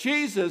that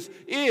Jesus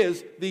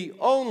is the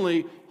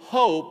only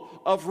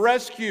hope of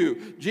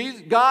rescue.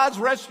 God's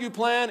rescue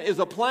plan is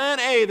a plan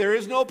A. There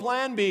is no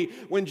plan B.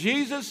 When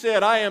Jesus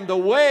said, I am the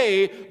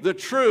way, the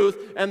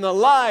truth, and the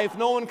life,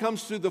 no one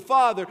comes to the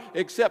Father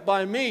except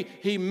by me,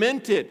 he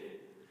meant it.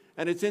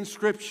 And it's in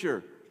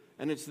Scripture,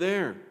 and it's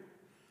there.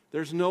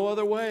 There's no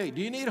other way.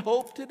 Do you need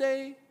hope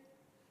today?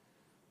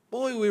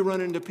 Boy, we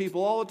run into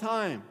people all the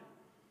time.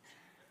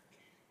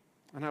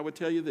 And I would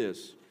tell you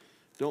this,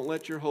 don't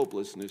let your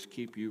hopelessness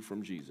keep you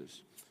from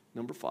Jesus.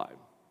 Number 5,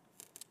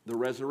 the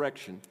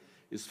resurrection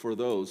is for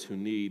those who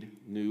need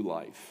new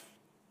life.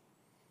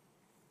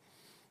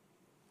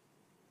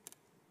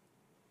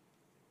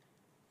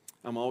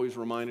 I'm always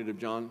reminded of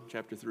John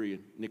chapter 3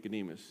 and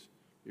Nicodemus.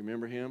 You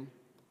remember him?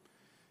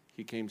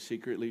 He came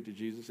secretly to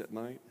Jesus at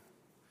night.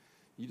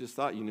 You just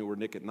thought you knew where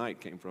Nick at Night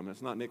came from.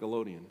 That's not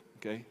Nickelodeon,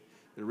 okay?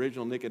 The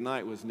original Nick at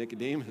Night was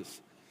Nicodemus.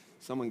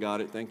 Someone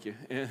got it, thank you.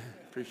 Yeah,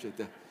 appreciate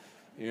that.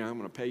 Yeah, I'm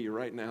going to pay you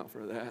right now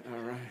for that,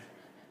 all right.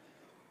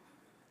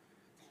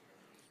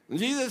 And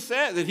Jesus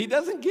said that he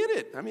doesn't get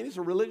it. I mean, he's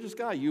a religious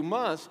guy. You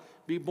must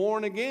be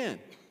born again.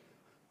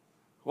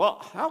 Well,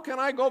 how can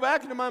I go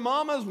back into my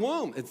mama's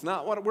womb? It's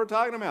not what we're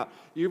talking about.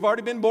 You've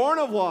already been born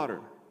of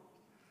water.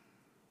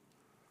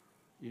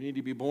 You need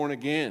to be born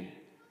again.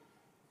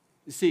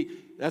 You see,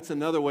 that's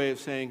another way of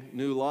saying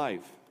new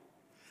life.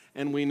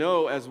 And we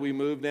know as we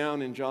move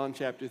down in John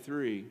chapter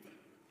 3,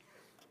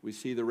 we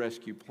see the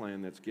rescue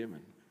plan that's given.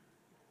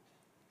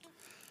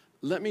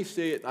 Let me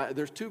say it.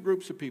 There's 2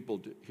 groups of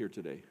people here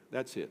today.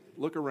 That's it.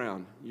 Look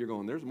around. You're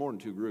going, there's more than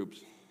 2 groups.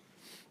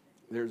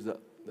 There's the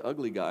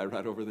ugly guy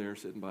right over there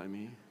sitting by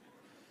me.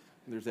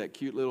 And there's that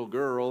cute little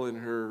girl in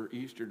her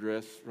Easter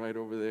dress right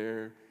over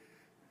there.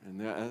 And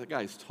that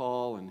guy's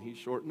tall and he's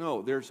short.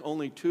 No, there's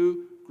only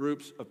 2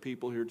 groups of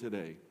people here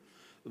today.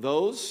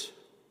 Those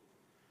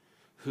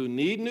who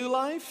need new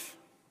life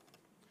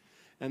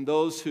and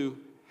those who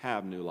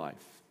have new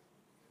life.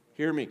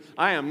 Hear me.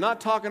 I am not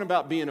talking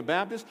about being a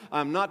Baptist.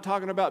 I'm not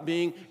talking about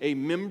being a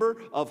member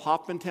of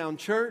Hoffmantown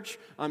Church.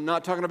 I'm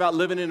not talking about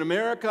living in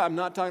America. I'm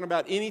not talking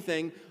about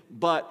anything,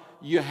 but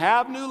you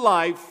have new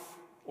life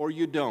or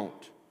you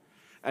don't.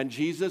 And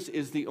Jesus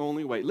is the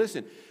only way.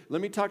 Listen,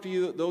 let me talk to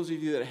you, those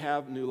of you that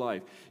have new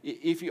life.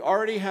 If you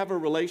already have a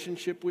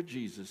relationship with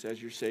Jesus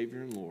as your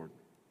Savior and Lord,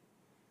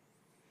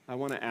 I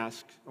want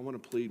to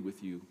plead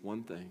with you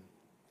one thing.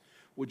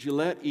 Would you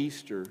let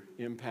Easter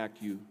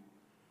impact you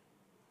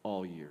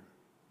all year?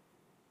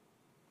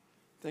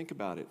 Think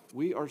about it.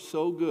 We are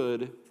so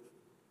good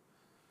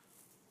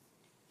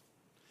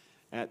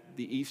at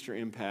the Easter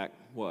impact,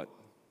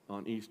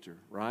 on Easter,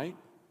 right?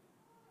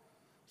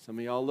 Some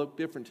of y'all look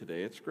different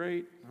today. It's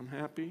great. I'm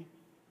happy.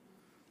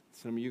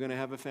 Some of you are going to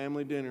have a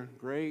family dinner.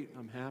 Great.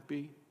 I'm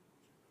happy.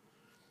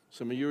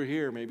 Some of you are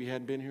here. Maybe you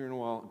hadn't been here in a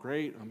while.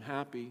 Great. I'm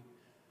happy.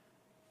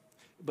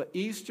 But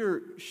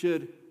Easter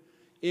should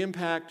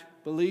impact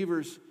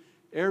believers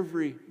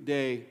every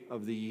day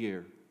of the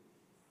year.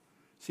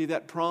 See,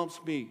 that prompts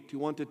me to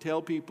want to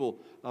tell people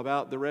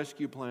about the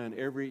rescue plan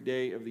every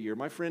day of the year.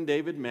 My friend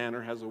David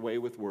Manner has a way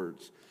with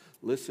words.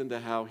 Listen to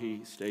how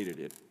he stated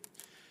it.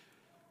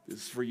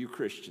 This is for you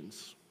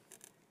Christians.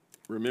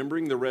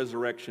 Remembering the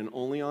resurrection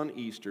only on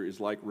Easter is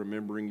like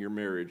remembering your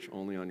marriage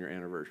only on your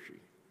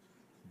anniversary.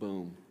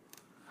 Boom.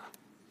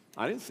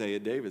 I didn't say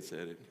it, David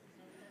said it.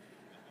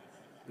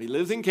 He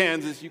lives in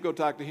Kansas, you go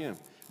talk to him.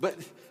 But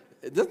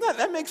doesn't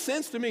that make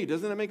sense to me?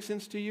 Doesn't that make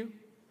sense to you?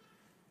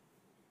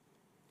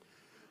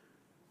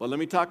 Well, let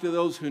me talk to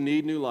those who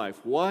need new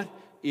life. What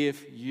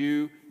if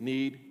you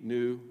need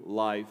new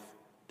life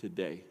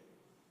today?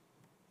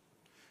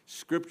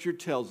 Scripture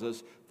tells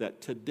us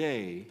that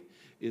today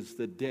is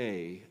the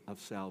day of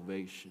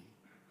salvation.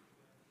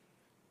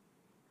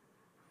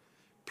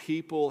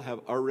 People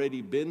have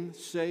already been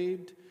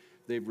saved.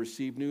 They've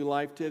received new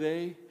life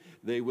today.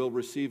 They will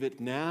receive it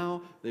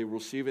now. They will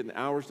receive it in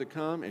hours to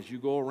come. As you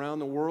go around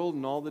the world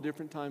in all the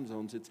different time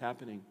zones, it's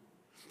happening.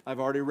 I've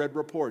already read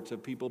reports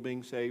of people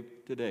being saved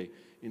today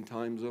in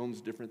time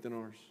zones different than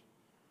ours.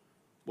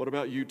 What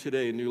about you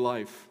today in new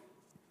life?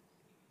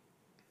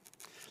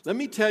 Let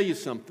me tell you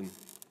something.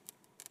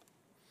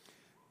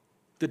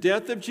 The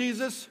death of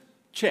Jesus,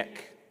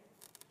 check.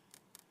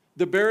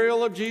 The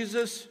burial of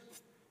Jesus,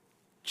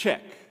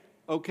 check.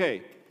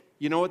 Okay,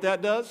 you know what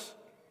that does?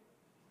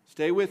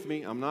 Stay with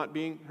me, I'm not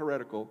being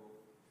heretical.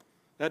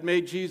 That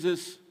made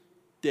Jesus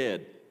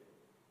dead.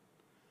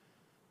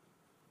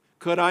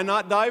 Could I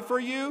not die for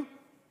you?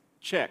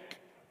 Check.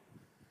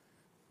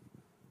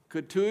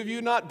 Could two of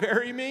you not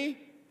bury me?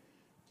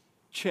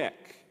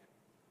 Check.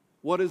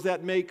 What does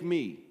that make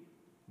me?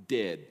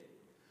 Dead.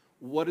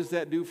 What does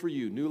that do for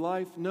you? New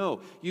life?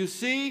 No. You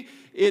see,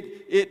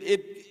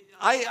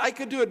 I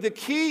could do it. The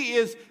key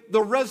is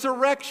the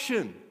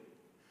resurrection.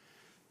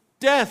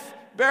 Death,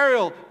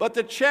 burial, but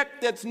the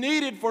check that's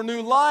needed for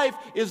new life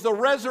is the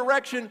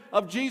resurrection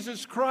of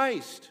Jesus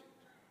Christ.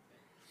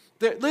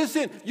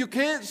 Listen, you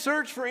can't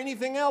search for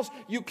anything else.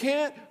 You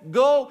can't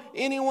go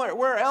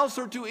anywhere else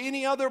or to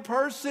any other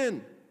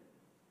person.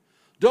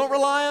 Don't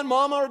rely on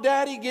mama or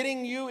daddy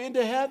getting you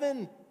into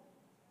heaven.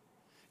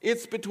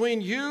 It's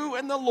between you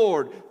and the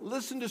Lord.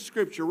 Listen to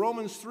Scripture.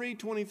 Romans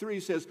 3:23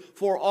 says,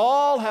 "For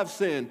all have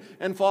sinned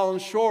and fallen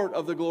short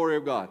of the glory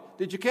of God."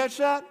 Did you catch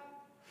that?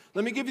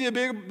 Let me give you a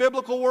big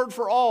biblical word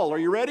for all. Are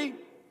you ready?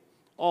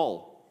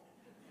 All.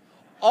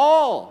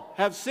 All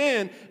have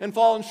sinned and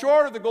fallen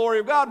short of the glory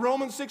of God.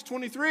 Romans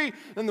 6:23.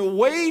 And the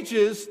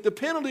wages, the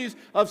penalties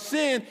of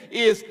sin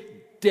is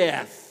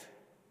death.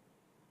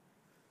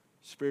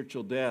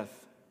 Spiritual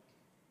death.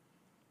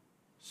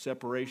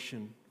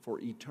 Separation for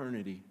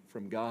eternity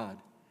from God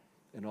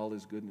and all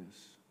His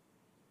goodness.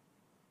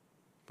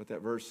 But that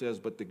verse says,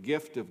 but the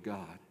gift of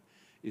God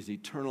is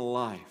eternal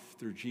life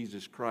through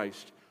Jesus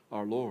Christ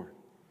our Lord.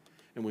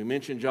 And we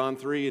mentioned John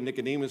 3 and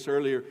Nicodemus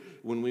earlier.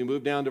 When we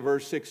move down to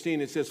verse 16,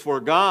 it says, for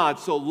God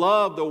so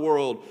loved the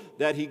world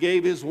that He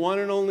gave His one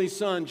and only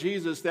Son,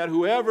 Jesus, that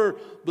whoever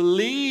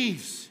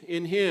believes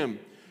in Him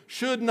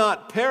should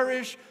not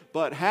perish,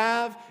 but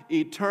have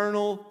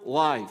eternal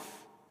life.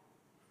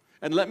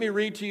 And let me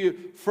read to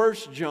you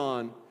 1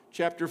 John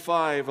chapter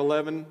 5,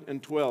 11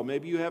 and 12.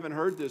 Maybe you haven't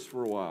heard this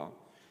for a while.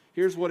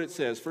 Here's what it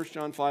says, 1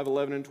 John 5,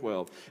 11 and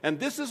 12. And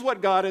this is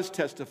what God has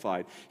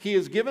testified. He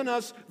has given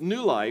us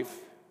new life.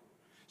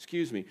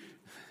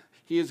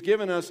 He has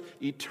given us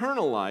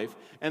eternal life,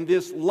 and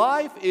this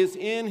life is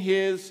in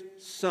His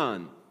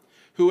Son.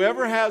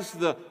 Whoever has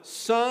the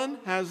Son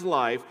has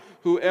life.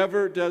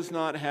 Whoever does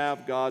not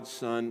have God's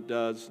Son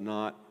does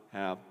not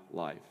have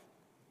life.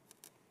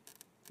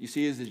 You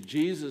see, it is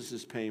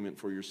Jesus' payment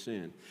for your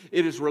sin.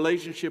 It is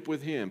relationship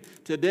with Him.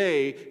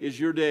 Today is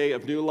your day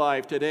of new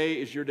life. Today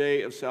is your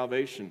day of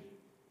salvation.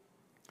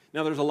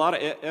 Now, there's a lot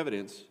of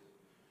evidence.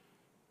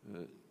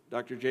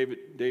 Dr.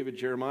 David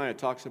Jeremiah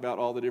talks about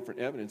all the different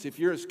evidence. If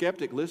you're a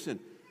skeptic, listen.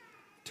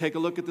 Take a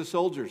look at the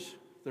soldiers.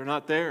 They're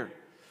not there.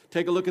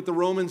 Take a look at the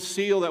Roman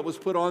seal that was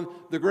put on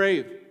the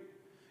grave.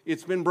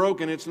 It's been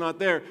broken. It's not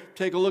there.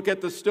 Take a look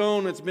at the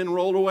stone that's been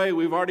rolled away.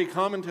 We've already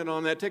commented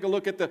on that. Take a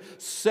look at the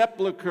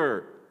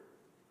sepulcher,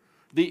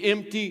 the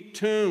empty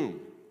tomb.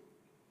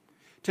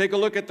 Take a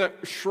look at the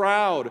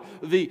shroud,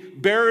 the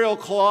burial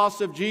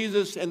cloths of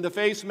Jesus and the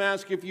face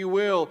mask, if you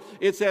will.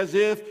 It's as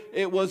if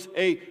it was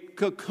a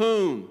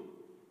cocoon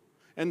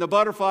and the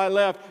butterfly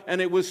left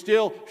and it was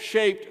still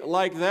shaped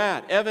like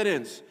that.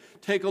 Evidence.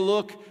 Take a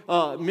look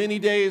many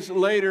days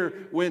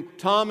later when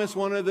Thomas,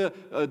 one of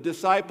the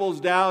disciples,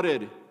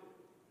 doubted.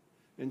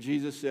 And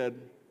Jesus said,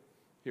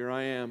 here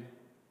I am.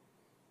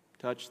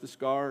 Touch the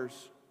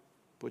scars.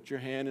 Put your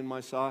hand in my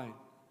side.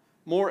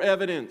 More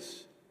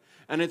evidence.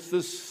 And it's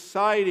the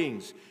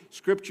sightings.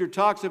 Scripture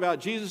talks about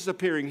Jesus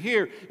appearing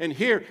here and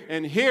here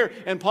and here.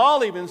 And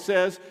Paul even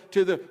says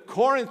to the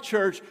Corinth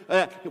church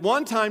that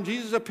one time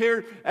Jesus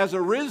appeared as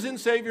a risen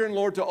Savior and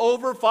Lord to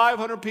over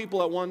 500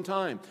 people at one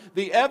time.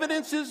 The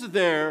evidence is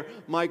there.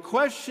 My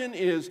question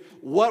is,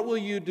 what will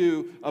you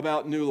do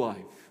about new life?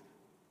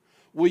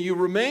 Will you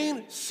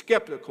remain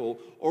skeptical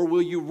or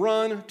will you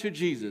run to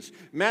Jesus?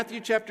 Matthew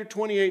chapter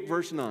 28,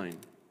 verse 9.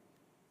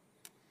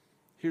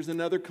 Here's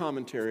another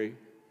commentary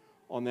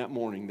on that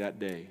morning, that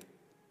day.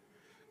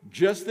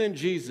 Just then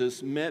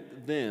Jesus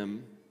met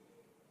them,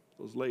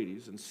 those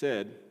ladies, and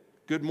said,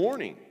 "Good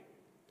morning."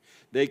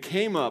 They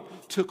came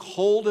up, took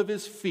hold of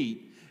his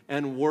feet,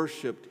 and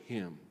worshiped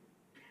him.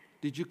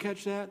 Did you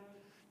catch that?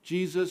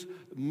 Jesus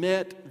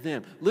met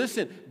them.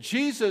 Listen,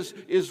 Jesus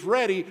is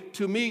ready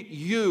to meet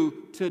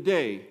you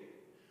today,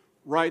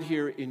 right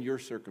here in your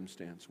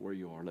circumstance where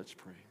you are. Let's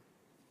pray.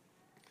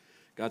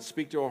 God,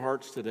 speak to our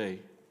hearts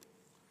today.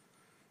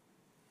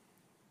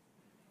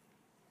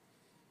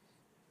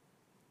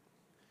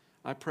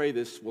 I pray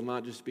this will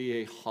not just be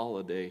a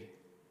holiday,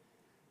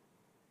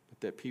 but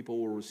that people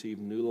will receive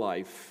new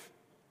life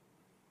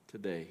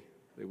today.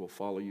 They will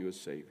follow you as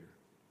Savior.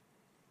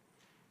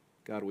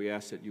 God, we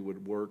ask that you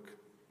would work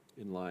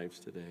in lives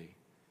today,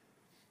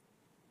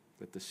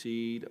 that the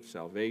seed of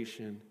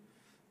salvation,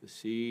 the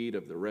seed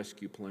of the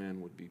rescue plan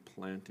would be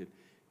planted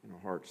in our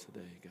hearts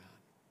today, God.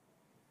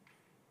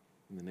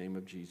 In the name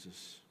of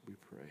Jesus, we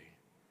pray,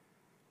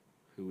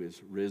 who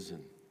is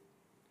risen,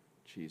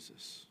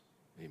 Jesus.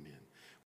 Amen.